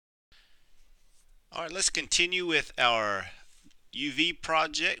Alright, let's continue with our UV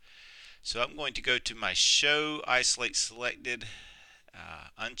project. So I'm going to go to my Show Isolate Selected,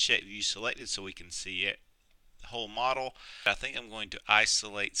 Uncheck View Selected so we can see it, the whole model. I think I'm going to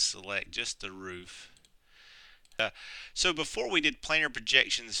Isolate Select just the roof. So before we did planar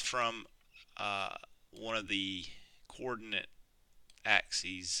projections from one of the coordinate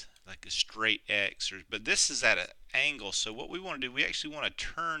axes, like a straight X, but this is at an angle. So what we want to do, we actually want to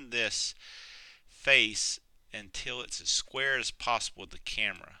turn this face until it's as square as possible with the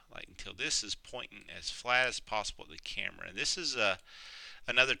camera, like until this is pointing as flat as possible with the camera. And this is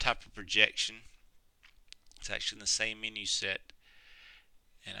another type of projection. It's actually in the same menu set.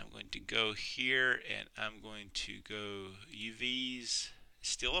 And I'm going to go here and I'm going to go UVs,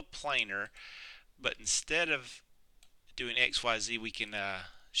 still a planar, but instead of doing XYZ, we can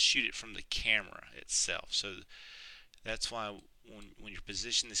shoot it from the camera itself. So that's why when you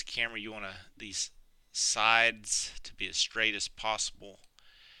position this camera, you want these sides to be as straight as possible.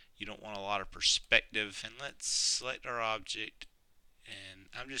 You don't want a lot of perspective. And let's select our object, and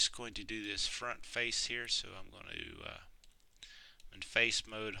I'm just going to do this front face here. So I'm going to in face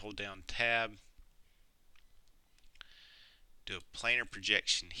mode, hold down tab, do a planar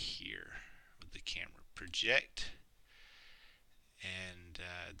projection here with the camera. Project, and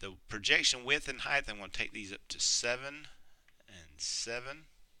the projection width and height, I'm going to take these up to 7 and 7,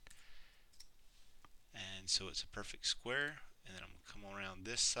 and so it's a perfect square. And then I'm going to come around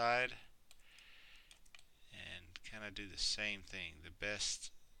this side and kind of do the same thing, the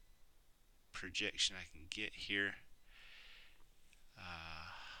best projection I can get here.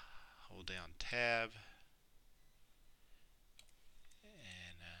 Hold down tab,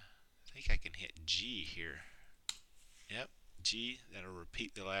 and I think I can hit G here. Yep, G. That'll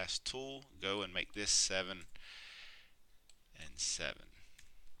repeat the last tool. Go and make this 7 and 7.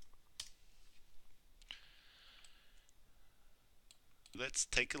 Let's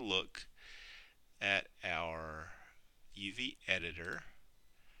take a look at our UV editor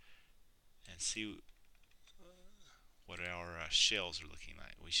and see what our shells are looking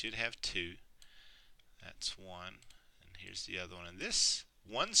like. We should have 2. That's 1, and here's the other one. And this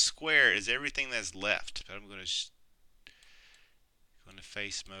one square is everything that's left. But I'm going to go into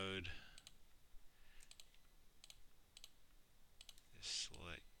face mode. Just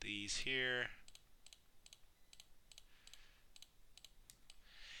select these here.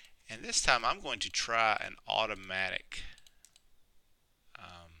 And this time I'm going to try an automatic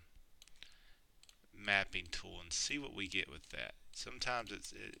mapping tool and see what we get with that. Sometimes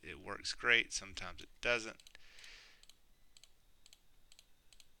it works great, sometimes it doesn't.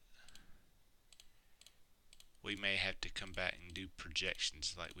 We may have to come back and do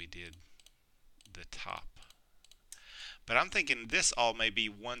projections like we did the top. But I'm thinking this all may be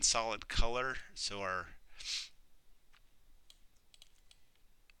one solid color, so our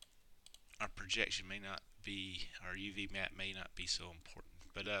projection may not be, our UV map may not be so important.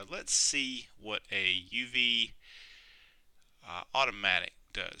 But let's see what a UV automatic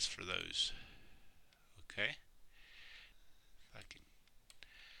does for those. Okay.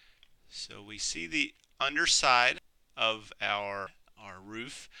 So we see the underside of our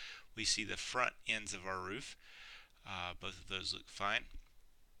roof. We see the front ends of our roof. Both of those look fine.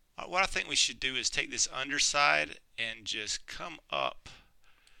 What I think we should do is take this underside and just come up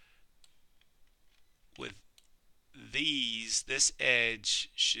with these. This edge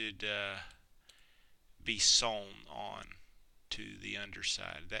should be sewn on to the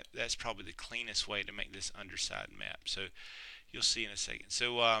underside. That's probably the cleanest way to make this underside map. So you'll see in a second.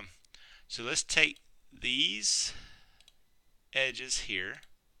 So so let's take these edges here,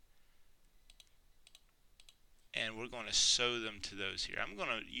 and we're going to sew them to those here. I'm going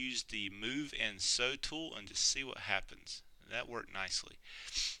to use the Move and Sew tool and just see what happens. That worked nicely.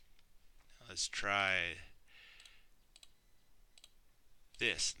 Let's try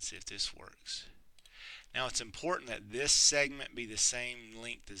this and see if this works. Now it's important that this segment be the same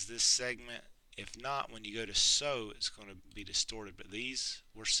length as this segment. If not, when you go to sew, it's going to be distorted, but these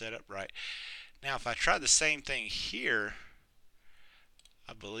were set up right. Now if I try the same thing here,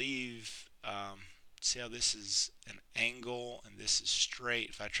 I believe, see how this is an angle and this is straight.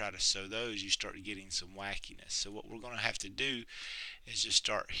 If I try to sew those, you start getting some wackiness. So what we're going to have to do is just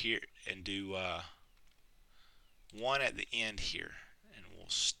start here and do one at the end here, and we'll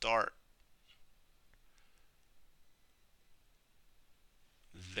start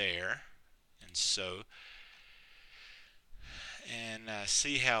there and sew, and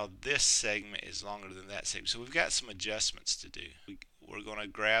see how this segment is longer than that segment. So we've got some adjustments to do. We're going to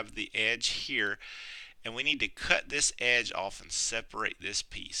grab the edge here, and we need to cut this edge off and separate this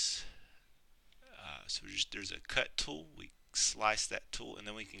piece. So there's a cut tool. We slice that tool, and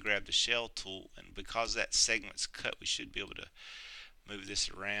then we can grab the shell tool, and because that segment's cut, we should be able to move this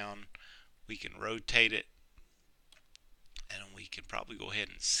around. We can rotate it, and we can probably go ahead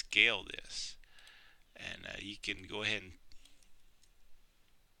and scale this, and you can go ahead and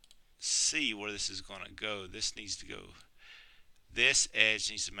see where this is going to go. This needs to go, this edge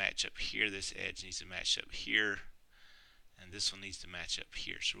needs to match up here, this edge needs to match up here, and this one needs to match up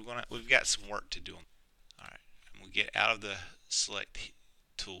here. So we've got some work to do. Alright, and we get out of the select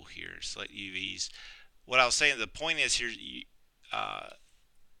tool here, select UVs. What I was saying, the point is here,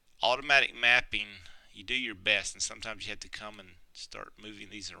 automatic mapping, you do your best, and sometimes you have to come and start moving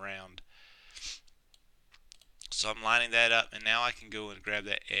these around. So I'm lining that up, and now I can go and grab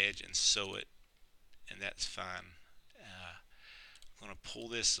that edge and sew it, and that's fine. I'm going to pull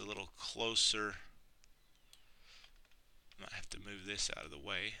this a little closer. I might have to move this out of the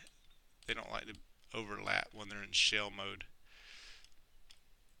way. They don't like to overlap when they're in shell mode.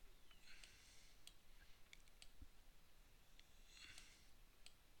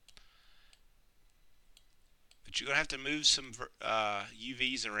 But you're going to have to move some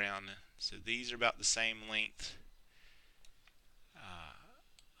UVs around. So these are about the same length.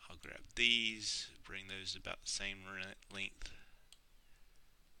 I'll grab these, bring those about the same length.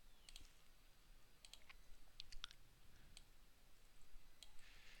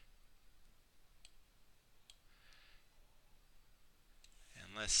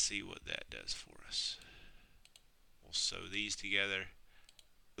 And let's see what that does for us. We'll sew these together.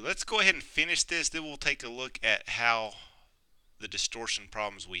 Let's go ahead and finish this, then we'll take a look at how the distortion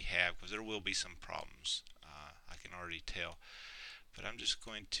problems we have, because there will be some problems, I can already tell. But I'm just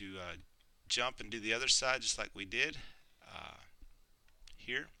going to jump and do the other side just like we did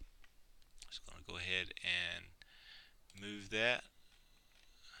here. Just going to go ahead and move that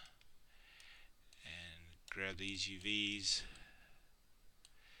and grab these UVs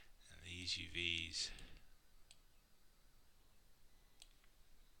and these UVs.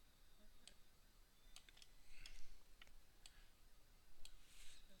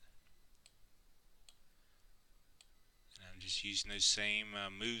 Just using those same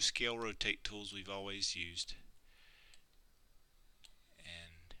move, scale, rotate tools we've always used.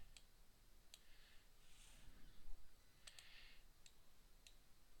 And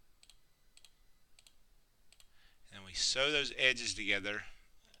then we sew those edges together.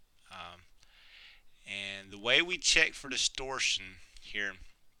 And the way we check for distortion here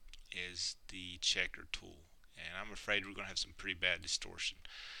is the checker tool. And I'm afraid we're going to have some pretty bad distortion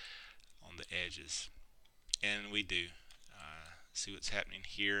on the edges. And we do. See what's happening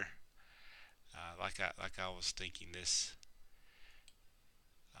here. Like I was thinking this.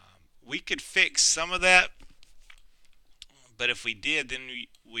 We could fix some of that, but if we did, then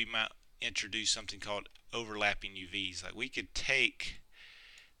we might introduce something called overlapping UVs. Like we could take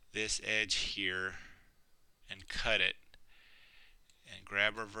this edge here and cut it and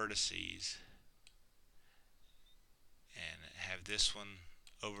grab our vertices and have this one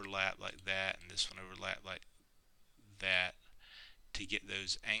overlap like that and this one overlap like that to get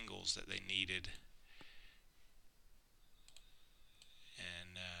those angles that they needed.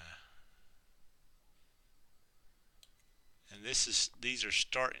 And these are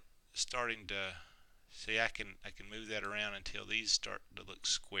starting to see. I can move that around until these start to look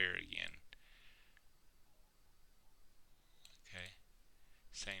square again. Okay,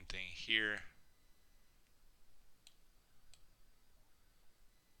 same thing here.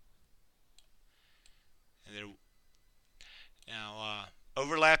 And there now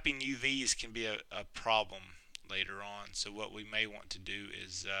overlapping UVs can be a problem later on. So what we may want to do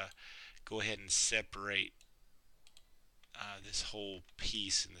is go ahead and separate this whole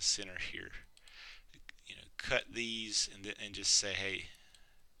piece in the center here. You know, cut these and just say, hey,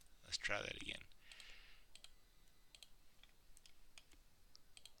 let's try that again.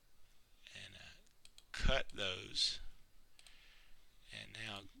 And cut those, and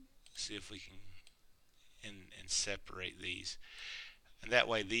now see if we can and separate these, and that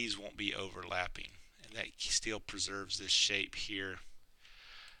way these won't be overlapping, and that still preserves this shape here.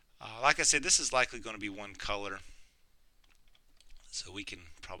 Like I said, this is likely going to be one color, so we can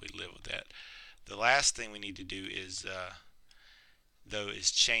probably live with that. The last thing we need to do is though is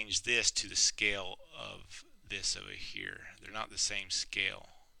change this to the scale of this over here. They're not the same scale,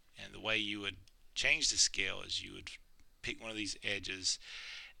 and the way you would change the scale is you would pick one of these edges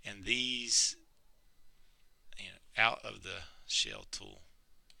and these, you know, out of the shell tool.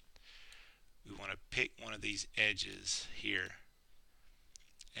 We want to pick one of these edges here,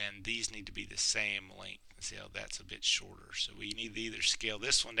 and these need to be the same length. See how that's a bit shorter, so we need to either scale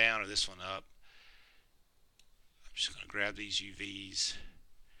this one down or this one up, just going to grab these UVs,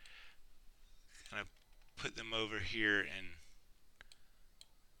 kind of put them over here and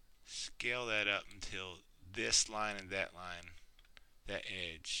scale that up until this line and that line, that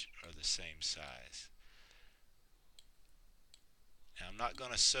edge, are the same size. Now I'm not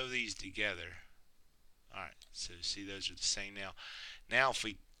going to sew these together. Alright, so see those are the same now. Now if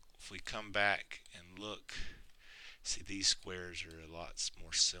we come back and look, see these squares are a lot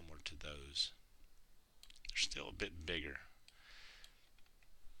more similar to those. They're still a bit bigger.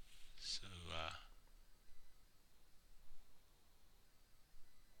 So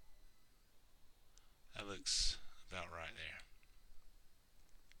that looks about right there.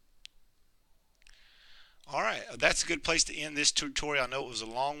 Alright, that's a good place to end this tutorial. I know it was a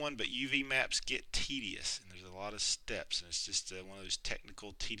long one, but UV maps get tedious, and there's a lot of steps, and it's just one of those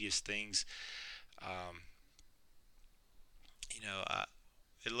technical, tedious things. You know,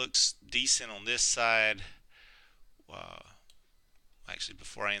 it looks decent on this side. Actually,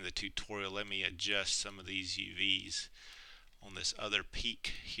 before I end the tutorial, let me adjust some of these UVs on this other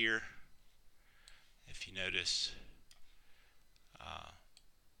peak here. If you notice,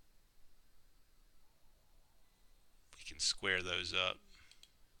 we can square those up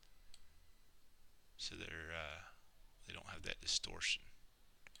so they don't have that distortion.